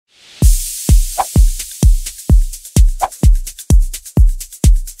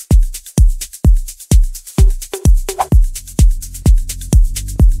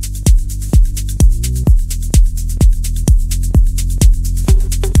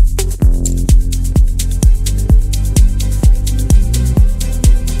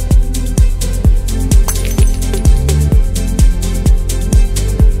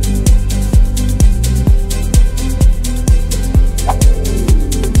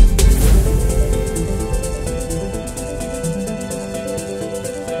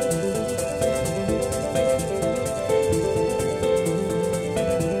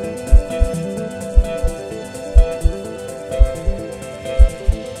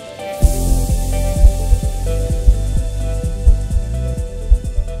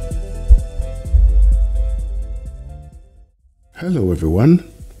Hello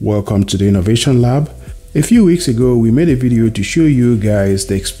everyone, welcome to the Innovation Lab. A few weeks ago we made a video to show you guys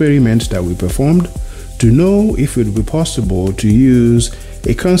the experiment that we performed to know if it would be possible to use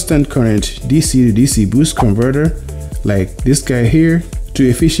a constant current DC to DC boost converter like this guy here to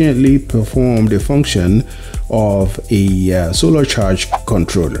efficiently perform the function of a solar charge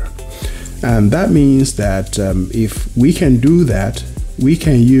controller. And that means that if we can do that, we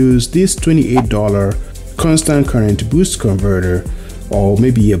can use this $28 constant current boost converter or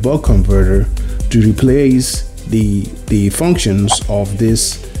maybe a buck converter to replace the functions of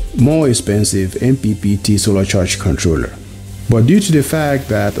this more expensive Mppt solar charge controller. But due to the fact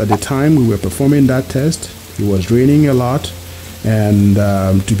that at the time we were performing that test, it was raining a lot, and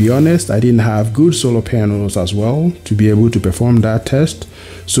to be honest, I didn't have good solar panels as well to be able to perform that test.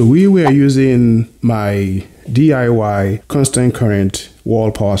 So we were using my DIY constant current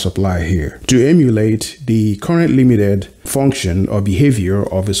wall power supply here to emulate the current limited function or behavior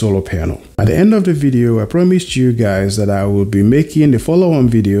of a solar panel. At the end of the video, I promised you guys that I will be making the follow-on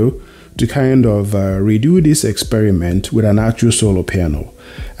video to kind of redo this experiment with an actual solar panel,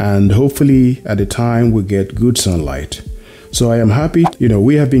 and hopefully at the time we get good sunlight. So I am happy,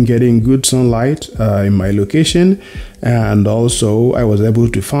 we have been getting good sunlight in my location, and also I was able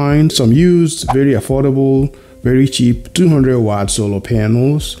to find some used, very affordable, very cheap 200 watt solar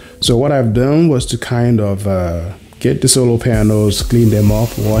panels. So what I've done was to kind of get the solar panels, clean them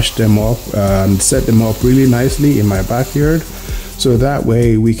up, wash them up, and set them up really nicely in my backyard. So that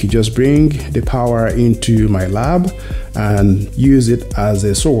way we could just bring the power into my lab and use it as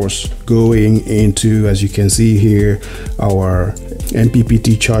a source going into, as you can see here, our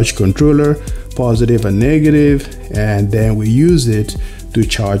Mppt charge controller, positive and negative, and then we use it to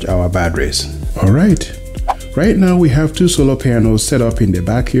charge our batteries. All right. Right now we have two solar panels set up in the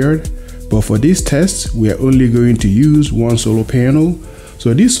backyard, but for this test we are only going to use one solar panel.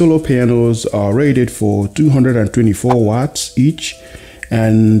 So these solar panels are rated for 224 watts each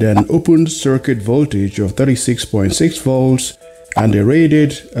and an open circuit voltage of 36.6 volts and a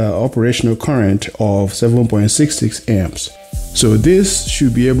rated operational current of 7.66 amps. So this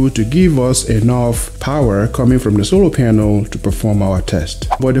should be able to give us enough power coming from the solar panel to perform our test.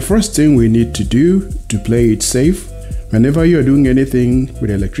 But the first thing we need to do to play it safe, whenever you're doing anything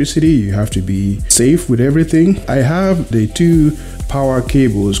with electricity, you have to be safe with everything. I have the two power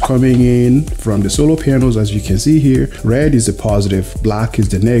cables coming in from the solar panels, as you can see here. Red is the positive, black is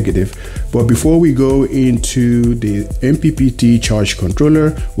the negative. But before we go into the Mppt charge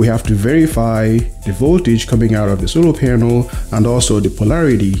controller, we have to verify the voltage coming out of the solar panel and also the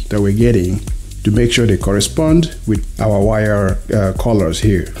polarity that we're getting to make sure they correspond with our wire colors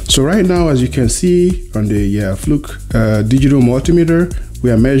here. So right now, as you can see on the Fluke digital multimeter,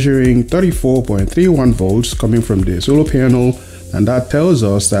 we are measuring 34.31 volts coming from the solar panel, and that tells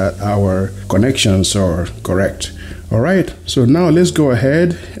us that our connections are correct. All right, so now let's go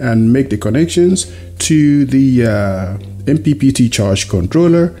ahead and make the connections to the Mppt charge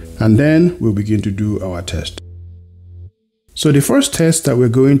controller, and then we'll begin to do our test. So the first test that we're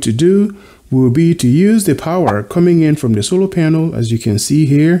going to do will be to use the power coming in from the solar panel, as you can see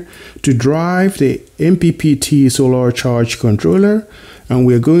here, to drive the Mppt solar charge controller. And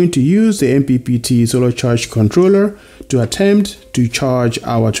we're going to use the Mppt solar charge controller to attempt to charge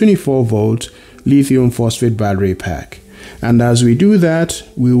our 24 volt lithium phosphate battery pack. And as we do that,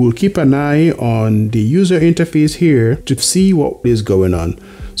 we will keep an eye on the user interface here to see what is going on.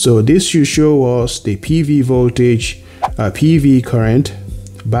 So this should show us the PV voltage, PV current,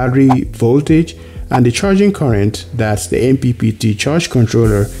 battery voltage, and the charging current that the Mppt charge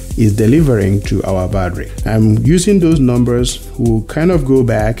controller is delivering to our battery. And using those numbers, we'll kind of go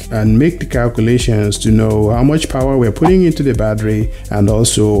back and make the calculations to know how much power we're putting into the battery and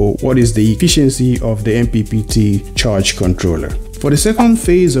also what is the efficiency of the Mppt charge controller. For the second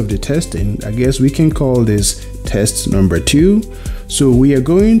phase of the testing, I guess we can call this test number 2. So we are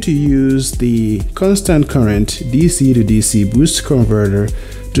going to use the constant current DC to DC boost converter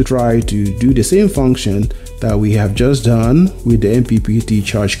to try to do the same function that we have just done with the Mppt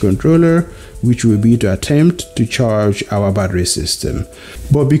charge controller, which will be to attempt to charge our battery system.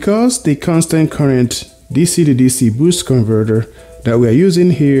 But because the constant current DC to DC boost converter that we are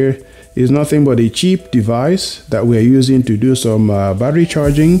using here is nothing but a cheap device that we are using to do some battery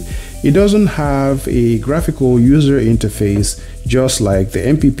charging, it doesn't have a graphical user interface just like the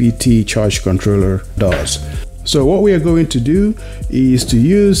Mppt charge controller does. So what we are going to do is to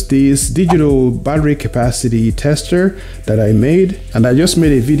use this digital battery capacity tester that I made, and I just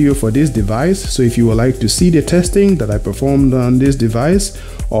made a video for this device. So if you would like to see the testing that I performed on this device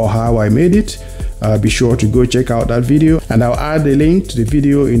or how I made it, be sure to go check out that video, and I'll add a link to the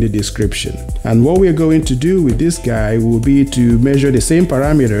video in the description. And what we're going to do with this guy will be to measure the same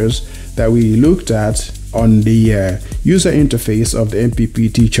parameters that we looked at on the user interface of the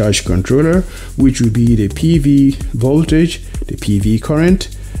Mppt charge controller, which will be the PV voltage, the PV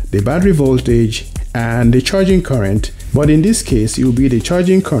current, the battery voltage, and the charging current. But in this case, it will be the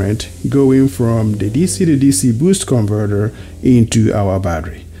charging current going from the DC to DC boost converter into our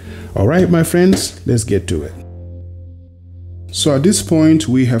battery. All right, my friends, let's get to it. So at this point,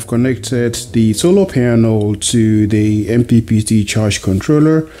 we have connected the solar panel to the Mppt charge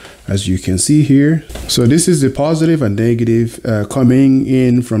controller, as you can see here. So this is the positive and negative coming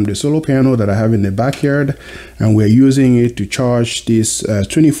in from the solar panel that I have in the backyard, and we're using it to charge this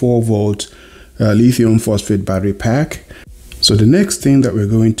 24 volt lithium phosphate battery pack. So the next thing that we're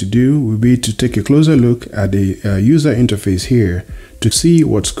going to do will be to take a closer look at the user interface here to see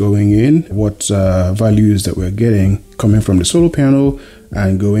what's going in, what values that we're getting coming from the solar panel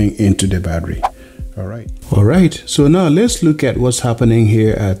and going into the battery. All right, so now let's look at what's happening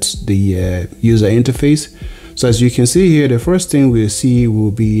here at the user interface. So as you can see here, the first thing we'll see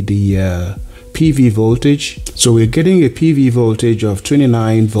will be the PV voltage. So we're getting a PV voltage of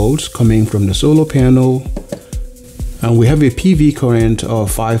 29 volts coming from the solar panel, and we have a PV current of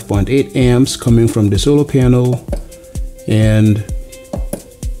 5.8 amps coming from the solar panel, and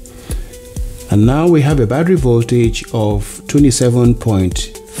now we have a battery voltage of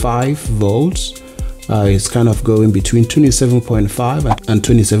 27.5 volts. It's kind of going between 27.5 and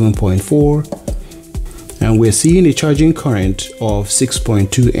 27.4, and we're seeing a charging current of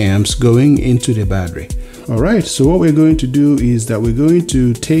 6.2 amps going into the battery. All right, so what we're going to do is that we're going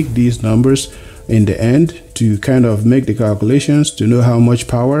to take these numbers in the end to kind of make the calculations to know how much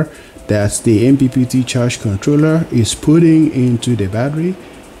power that the Mppt charge controller is putting into the battery,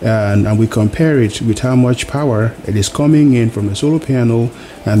 and we compare it with how much power it is coming in from the solar panel,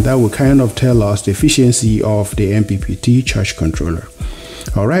 and that will kind of tell us the efficiency of the Mppt charge controller.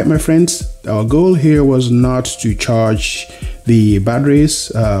 All right, my friends, our goal here was not to charge the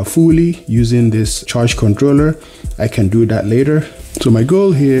batteries fully using this charge controller. I can do that later. So my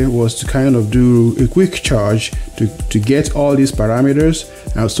goal here was to kind of do a quick charge to get all these parameters,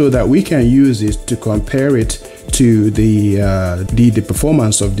 so that we can use it to compare it to the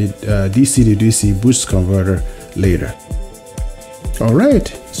performance of the DC to DC boost converter later. All right,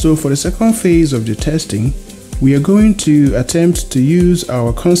 so for the second phase of the testing, we are going to attempt to use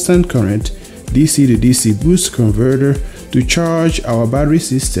our constant current DC to DC boost converter to charge our battery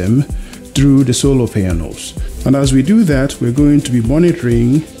system through the solar panels. And as we do that, we're going to be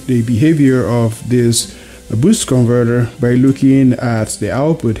monitoring the behavior of this boost converter by looking at the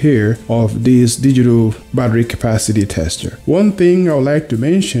output here of this digital battery capacity tester. One thing I would like to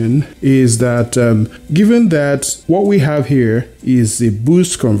mention is that given that what we have here is a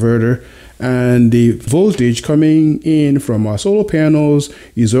boost converter, and the voltage coming in from our solar panels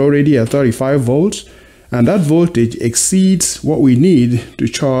is already at 35 volts, and that voltage exceeds what we need to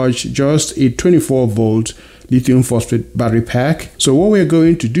charge just a 24 volt lithium phosphate battery pack. So what we're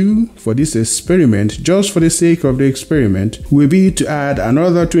going to do for this experiment, just for the sake of the experiment, will be to add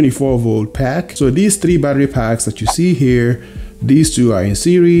another 24 volt pack. So these three battery packs that you see here, these two are in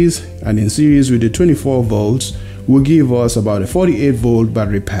series, and in series with the 24 volts will give us about a 48 volt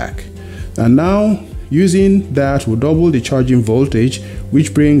battery pack. And now using that will double the charging voltage,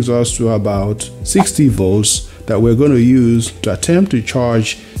 which brings us to about 60 volts that we're going to use to attempt to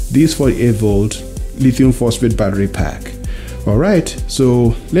charge this 48 volt lithium phosphate battery pack. All right,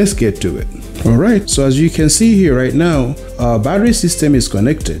 so let's get to it. All right, so as you can see here right now, our battery system is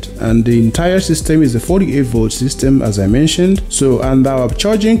connected, and the entire system is a 48 volt system, as I mentioned. So, and our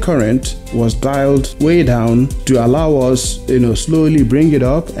charging current was dialed way down to allow us, slowly bring it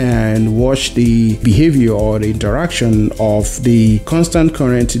up and watch the behavior or the interaction of the constant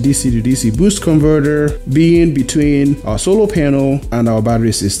current DC to DC boost converter being between our solar panel and our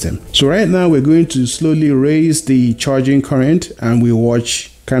battery system. So right now we're going to slowly raise the charging current, and we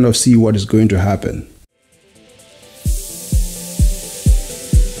watch, kind of see what is going to happen.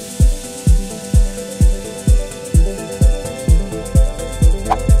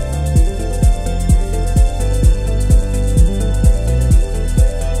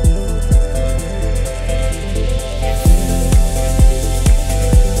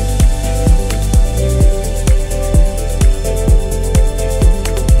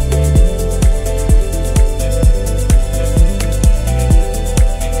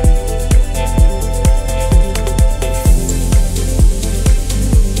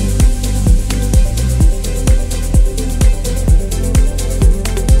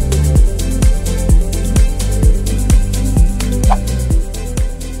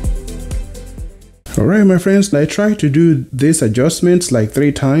 Alright my friends, I tried to do these adjustments like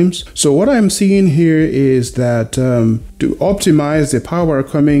 3 times. So what I'm seeing here is that to optimize the power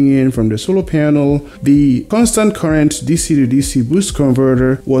coming in from the solar panel, the constant current DC to DC boost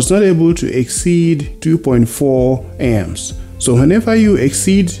converter was not able to exceed 2.4 amps. So whenever you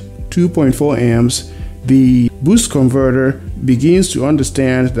exceed 2.4 amps, the boost converter begins to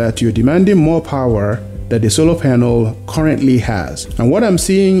understand that you're demanding more power that the solar panel currently has. And what I'm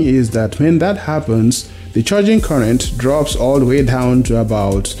seeing is that when that happens, the charging current drops all the way down to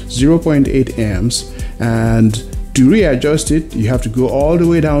about 0.8 amps, and to readjust it, you have to go all the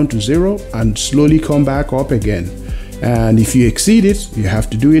way down to 0 and slowly come back up again. And if you exceed it, you have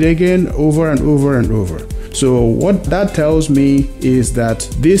to do it again over and over and over. So what that tells me is that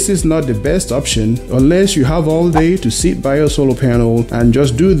this is not the best option unless you have all day to sit by your solar panel and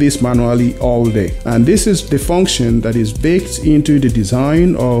just do this manually all day. And this is the function that is baked into the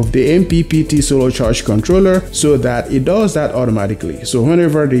design of the Mppt solar charge controller, so that it does that automatically. So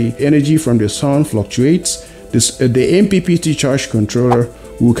whenever the energy from the sun fluctuates, the Mppt charge controller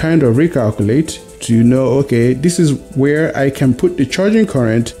will kind of recalculate to know, okay, this is where I can put the charging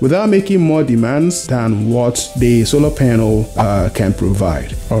current without making more demands than what the solar panel can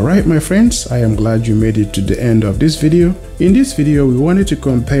provide. Alright my friends, I am glad you made it to the end of this video. In this video, we wanted to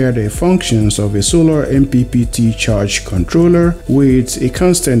compare the functions of a solar Mppt charge controller with a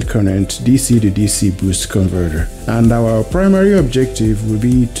constant current DC to DC boost converter. And our primary objective will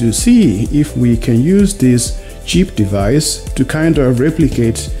be to see if we can use this cheap device to kind of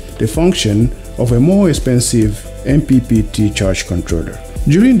replicate the function of a more expensive Mppt charge controller.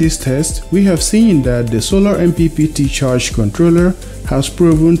 During this test, we have seen that the solar Mppt charge controller has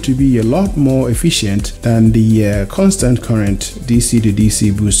proven to be a lot more efficient than the constant current DC to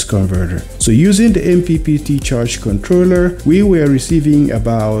DC boost converter. So using the Mppt charge controller, we were receiving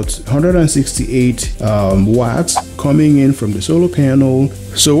about 168 watts coming in from the solar panel.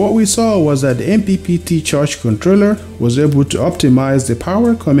 So what we saw was that the Mppt charge controller was able to optimize the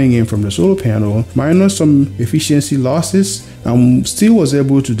power coming in from the solar panel minus some efficiency losses, and still was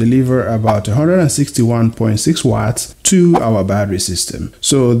able to deliver about 161.6 watts to our battery system.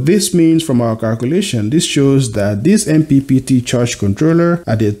 So this means, from our calculation, this shows that this Mppt charge controller,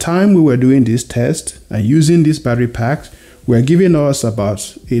 at the time we were doing this test and using this battery pack, were giving us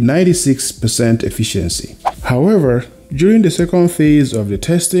about a 96% efficiency. However, during the second phase of the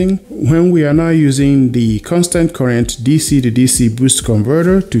testing, when we are now using the constant current DC to DC boost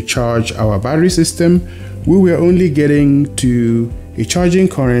converter to charge our battery system, we were only getting to a charging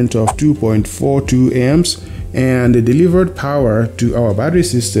current of 2.42 amps and a delivered power to our battery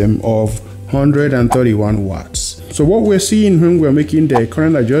system of 131 watts. So what we're seeing when we're making the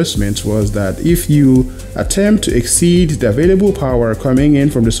current adjustments was that if you attempt to exceed the available power coming in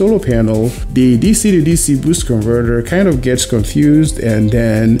from the solar panel, the DC to DC boost converter kind of gets confused, and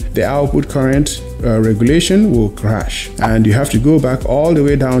then the output current regulation will crash, and you have to go back all the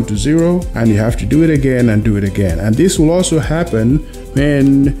way down to 0, and you have to do it again and do it again. And this will also happen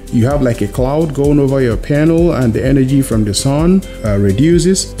when you have like a cloud going over your panel and the energy from the sun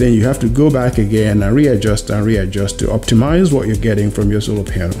reduces. Then you have to go back again and readjust to optimize what you're getting from your solar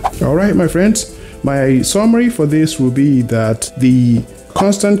panel. All right, my friends, my summary for this will be that the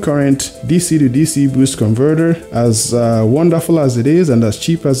constant current DC to DC boost converter, as wonderful as it is and as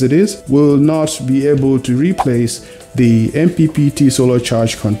cheap as it is, will not be able to replace the Mppt solar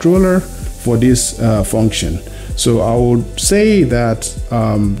charge controller for this function. So I would say that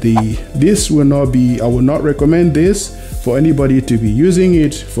I would not recommend this for anybody to be using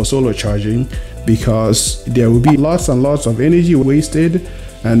it for solar charging, because there will be lots and lots of energy wasted,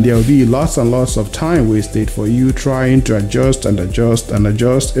 and there will be lots and lots of time wasted for you trying to adjust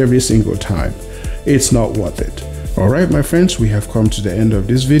every single time. It's not worth it. Alright my friends, we have come to the end of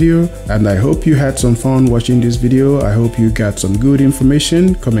this video, and I hope you had some fun watching this video. I hope you got some good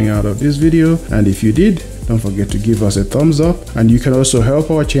information coming out of this video, and if you did, don't forget to give us a thumbs up, and you can also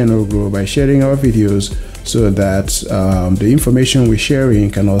help our channel grow by sharing our videos, so that the information we're sharing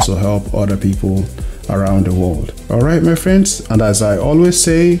can also help other people around the world. Alright my friends, and as I always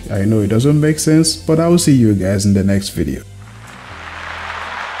say, I know it doesn't make sense, but I will see you guys in the next video.